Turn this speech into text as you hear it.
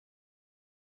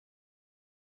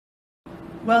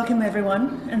Welcome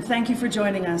everyone, and thank you for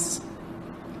joining us.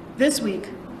 This week,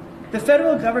 the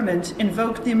federal government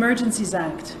invoked the Emergencies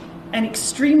Act, an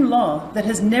extreme law that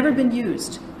has never been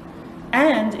used,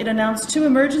 and it announced 2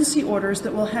 emergency orders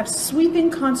that will have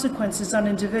sweeping consequences on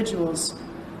individuals,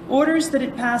 orders that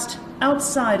it passed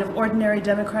outside of ordinary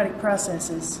democratic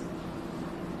processes.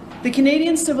 The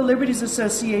Canadian Civil Liberties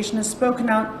Association has spoken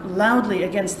out loudly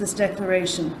against this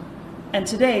declaration, and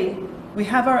today we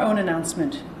have our own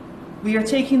announcement. We are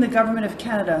taking the Government of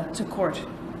Canada to court.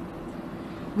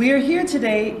 We are here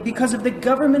today because of the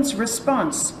government's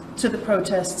response to the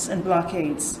protests and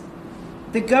blockades.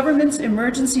 The government's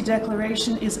emergency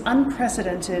declaration is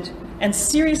unprecedented and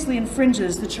seriously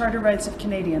infringes the charter rights of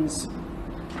Canadians.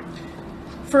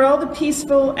 For all the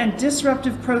peaceful and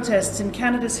disruptive protests in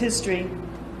Canada's history,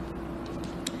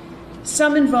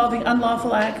 some involving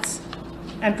unlawful acts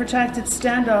and protracted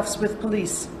standoffs with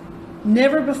police,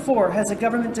 never before has a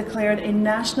government declared a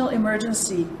national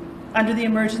emergency under the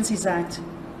Emergencies Act,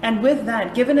 and with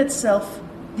that given itself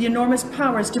the enormous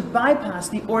powers to bypass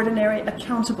the ordinary,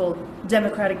 accountable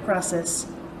democratic process.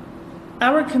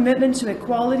 Our commitment to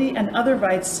equality and other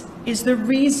rights is the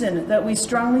reason that we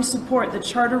strongly support the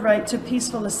charter right to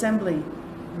peaceful assembly.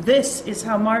 This is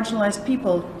how marginalized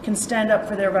people can stand up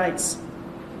for their rights.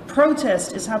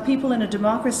 Protest is how people in a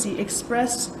democracy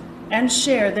express and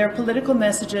share their political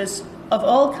messages of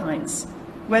all kinds,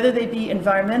 whether they be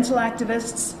environmental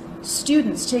activists,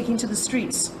 students taking to the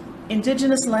streets,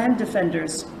 Indigenous land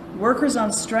defenders, workers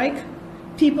on strike,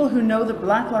 people who know that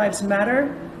Black Lives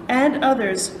Matter, and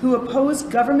others who oppose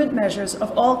government measures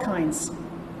of all kinds.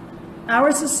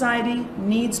 Our society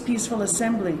needs peaceful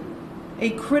assembly,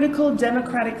 a critical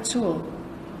democratic tool.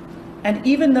 And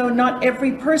even though not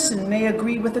every person may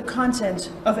agree with the content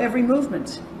of every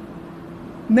movement,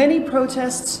 many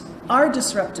protests are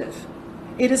disruptive.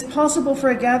 It is possible for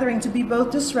a gathering to be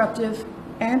both disruptive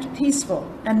and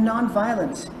peaceful and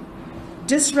non-violent.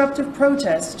 Disruptive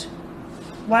protest,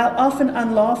 while often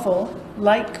unlawful,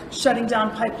 like shutting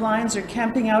down pipelines or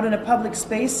camping out in a public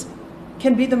space,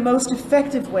 can be the most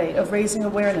effective way of raising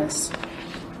awareness.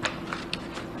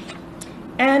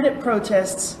 And at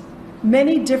protests,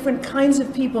 many different kinds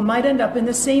of people might end up in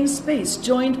the same space,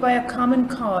 joined by a common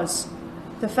cause.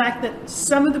 The fact that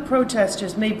some of the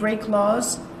protesters may break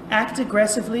laws, act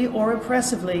aggressively or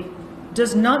oppressively,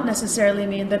 does not necessarily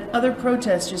mean that other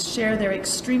protesters share their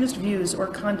extremist views or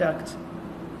conduct.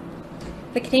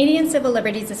 The Canadian Civil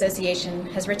Liberties Association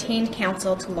has retained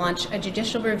counsel to launch a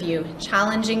judicial review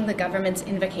challenging the government's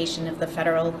invocation of the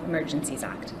Federal Emergencies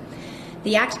Act.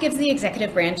 The Act gives the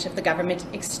executive branch of the government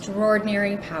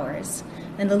extraordinary powers,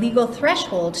 and the legal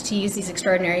threshold to use these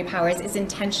extraordinary powers is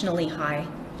intentionally high.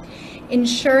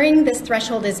 Ensuring this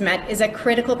threshold is met is a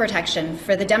critical protection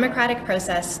for the democratic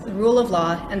process, the rule of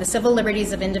law, and the civil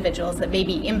liberties of individuals that may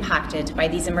be impacted by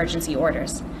these emergency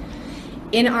orders.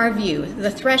 In our view,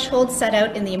 the threshold set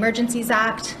out in the Emergencies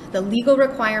Act, the legal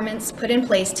requirements put in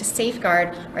place to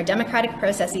safeguard our democratic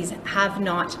processes have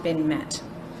not been met.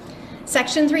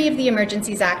 Section 3 of the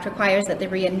Emergencies Act requires that there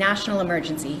be a national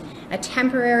emergency, a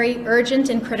temporary, urgent,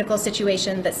 and critical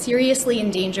situation that seriously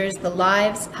endangers the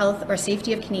lives, health, or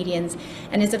safety of Canadians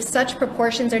and is of such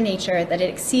proportions or nature that it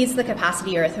exceeds the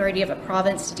capacity or authority of a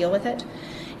province to deal with it.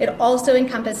 It also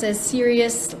encompasses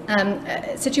serious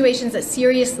situations that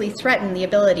seriously threaten the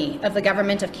ability of the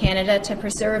Government of Canada to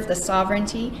preserve the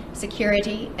sovereignty,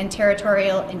 security, and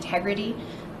territorial integrity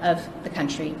of the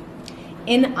country.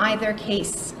 In either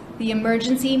case, the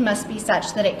emergency must be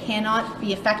such that it cannot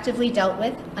be effectively dealt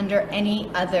with under any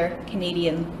other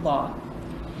Canadian law.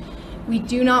 We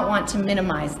do not want to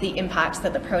minimize the impacts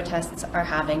that the protests are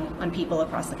having on people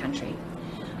across the country.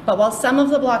 But while some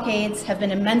of the blockades have been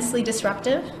immensely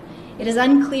disruptive, it is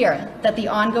unclear that the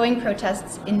ongoing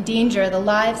protests endanger the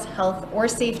lives, health, or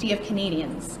safety of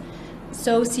Canadians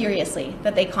so seriously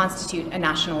that they constitute a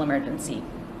national emergency.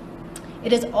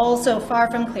 It is also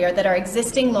far from clear that our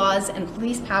existing laws and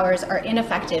police powers are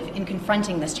ineffective in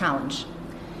confronting this challenge.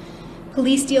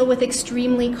 Police deal with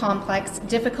extremely complex,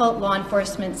 difficult law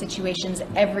enforcement situations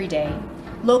every day.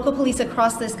 Local police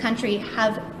across this country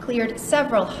have cleared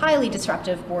several highly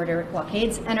disruptive border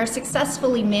blockades and are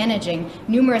successfully managing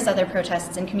numerous other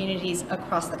protests in communities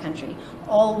across the country,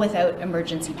 all without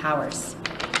emergency powers.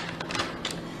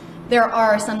 There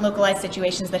are some localized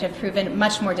situations that have proven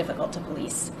much more difficult to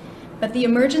police. But the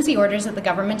emergency orders that the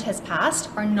government has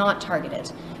passed are not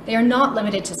targeted. They are not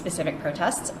limited to specific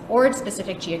protests or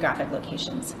specific geographic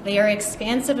locations. They are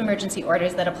expansive emergency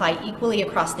orders that apply equally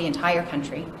across the entire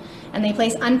country, and they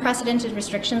place unprecedented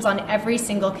restrictions on every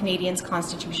single Canadian's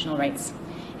constitutional rights.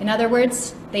 In other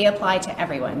words, they apply to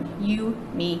everyone, you,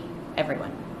 me,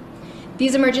 everyone.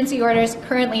 These emergency orders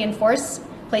currently in force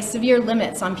place severe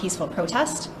limits on peaceful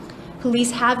protest.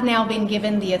 Police have now been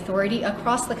given the authority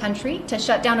across the country to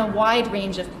shut down a wide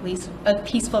range of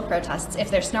peaceful protests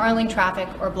if they're snarling traffic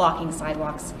or blocking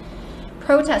sidewalks.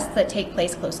 Protests that take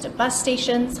place close to bus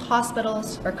stations,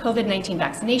 hospitals, or COVID-19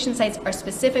 vaccination sites are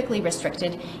specifically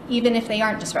restricted, even if they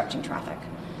aren't disrupting traffic.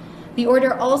 The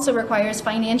order also requires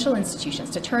financial institutions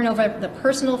to turn over the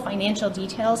personal financial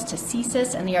details to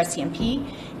CSIS and the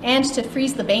RCMP, and to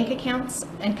freeze the bank accounts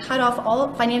and cut off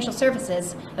all financial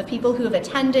services of people who have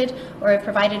attended or have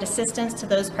provided assistance to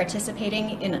those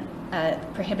participating in a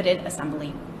prohibited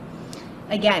assembly.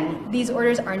 Again, these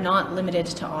orders are not limited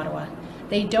to Ottawa.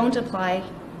 They don't apply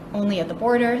only at the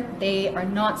border. They are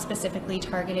not specifically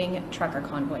targeting trucker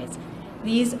convoys.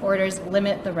 These orders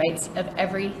limit the rights of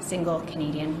every single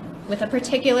Canadian, with a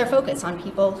particular focus on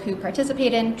people who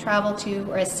participate in, travel to,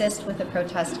 or assist with a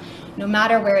protest, no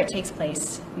matter where it takes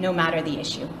place, no matter the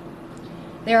issue.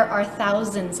 There are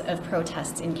thousands of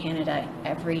protests in Canada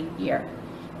every year.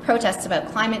 Protests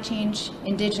about climate change,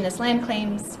 Indigenous land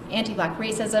claims, anti-Black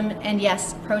racism, and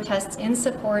yes, protests in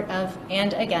support of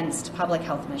and against public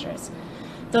health measures.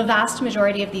 The vast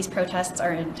majority of these protests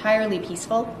are entirely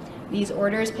peaceful. These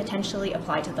orders potentially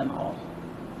apply to them all.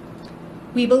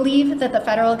 We believe that the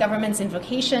federal government's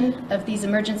invocation of these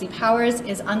emergency powers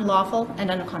is unlawful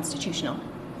and unconstitutional.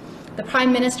 The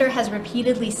Prime Minister has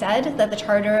repeatedly said that the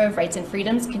Charter of Rights and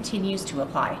Freedoms continues to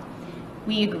apply.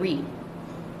 We agree.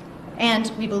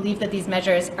 And we believe that these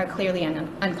measures are clearly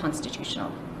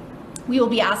unconstitutional. We will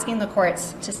be asking the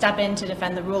courts to step in to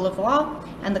defend the rule of law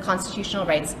and the constitutional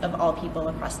rights of all people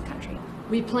across the country.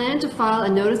 We plan to file a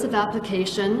notice of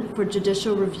application for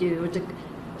judicial review,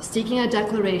 seeking a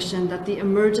declaration that the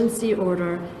emergency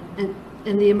order and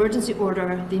in the emergency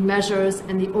order, the measures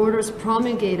and the orders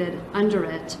promulgated under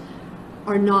it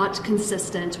are not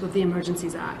consistent with the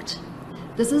Emergencies Act.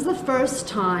 This is the first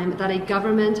time that a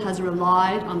government has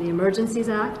relied on the Emergencies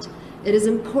Act. It is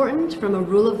important from a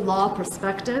rule of law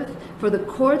perspective for the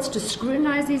courts to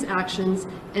scrutinize these actions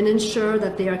and ensure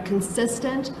that they are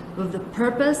consistent with the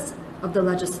purpose of the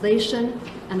legislation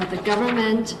and that the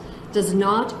government does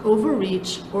not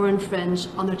overreach or infringe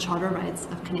on the charter rights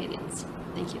of Canadians.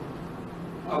 Thank you.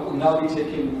 I will now be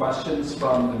taking questions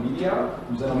from the media.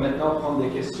 Nous allons maintenant prendre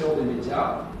des questions des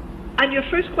médias. On your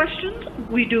first question,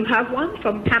 we do have one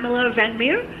from Pamela Van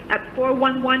Meer at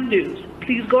 411 News.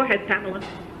 Please go ahead, Pamela.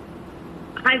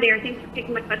 Hi there. Thanks for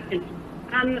taking my question.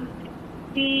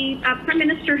 The Prime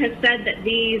Minister has said that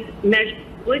these measures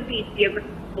would be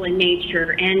geographical in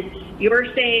nature, and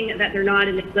you're saying that they're not,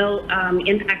 and it will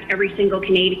impact every single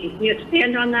Canadian. Can you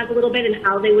expand on that a little bit and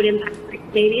how they would impact every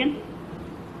Canadian?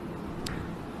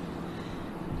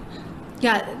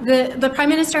 Yeah, the Prime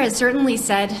Minister has certainly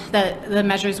said that the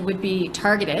measures would be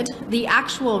targeted. The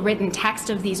actual written text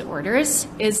of these orders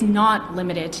is not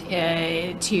limited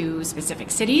to specific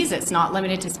cities. It's not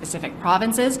limited to specific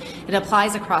provinces. It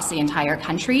applies across the entire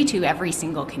country to every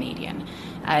single Canadian.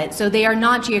 So they are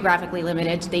not geographically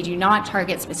limited. They do not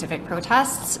target specific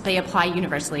protests. They apply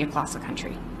universally across the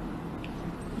country.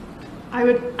 I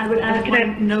would add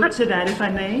one note to that, if I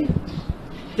may.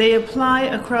 They apply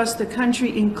across the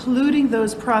country, including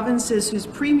those provinces whose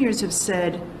premiers have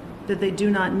said that they do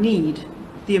not need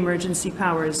the emergency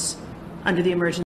powers under the emergency.